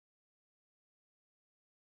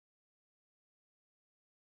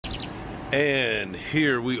And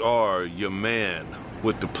here we are, your man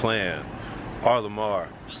with the plan, R. Lamar.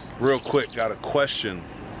 Real quick, got a question.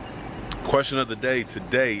 Question of the day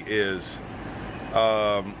today is,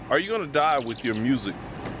 are you gonna die with your music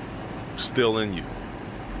still in you?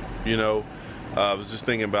 You know, I was just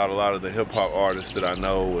thinking about a lot of the hip hop artists that I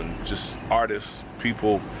know, and just artists,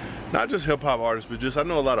 people, not just hip hop artists, but just I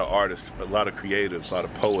know a lot of artists, a lot of creatives, a lot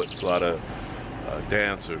of poets, a lot of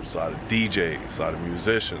dancers, a lot of DJs, a lot of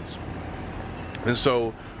musicians. And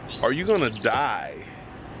so, are you gonna die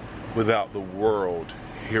without the world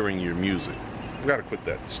hearing your music? I gotta quit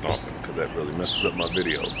that stomping because that really messes up my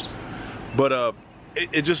video. But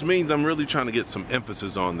it just means I'm really trying to get some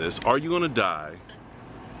emphasis on this. Are you gonna die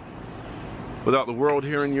without the world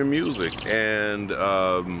hearing your music? And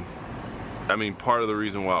I mean, part of the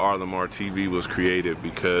reason why R. Lamar TV was created,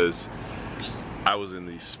 because I was in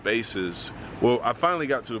these spaces. Well, I finally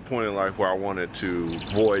got to the point in life where I wanted to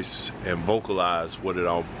voice and vocalize what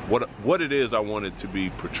it is I wanted to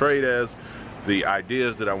be portrayed as, the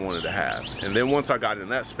ideas that I wanted to have. And then once I got in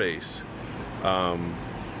that space, I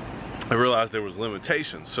realized there was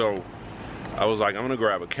limitations. So I was like, I'm gonna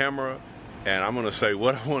grab a camera and I'm gonna say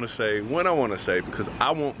what I wanna say, when I wanna say, because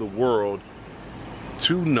I want the world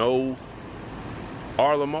to know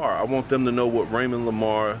R. Lamar. I want them to know what Raymond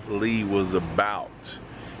Lamar Lee was about.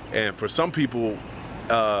 And for some people,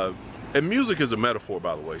 and music is a metaphor,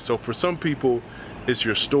 by the way. So for some people, it's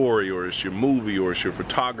your story, or it's your movie, or it's your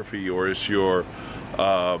photography, or it's your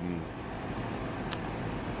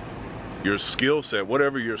skill set.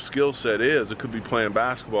 Whatever your skill set is, it could be playing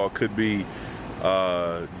basketball, it could be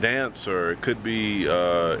dancer, it could be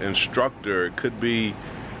instructor, it could be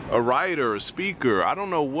a writer, a speaker. I don't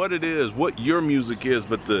know what it is, what your music is,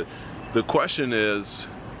 but the question is,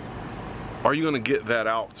 are you going to get that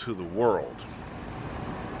out to the world?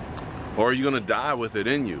 Or are you going to die with it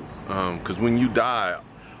in you? Because when you die,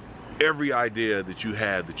 every idea that you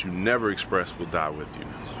had that you never expressed will die with you.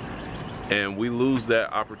 And we lose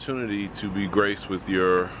that opportunity to be graced with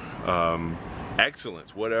your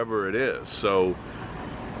excellence, whatever it is. So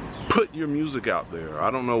put your music out there. I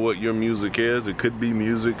don't know what your music is. It could be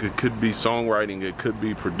music, it could be songwriting, it could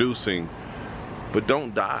be producing. But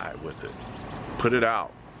don't die with it. Put it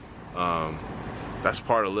out. That's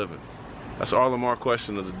part of living. That's R. Lamar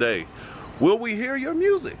question of the day. Will we hear your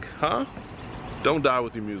music, huh? Don't die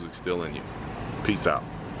with your music still in you. Peace out.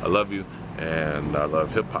 I love you, and I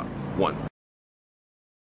love hip hop. One.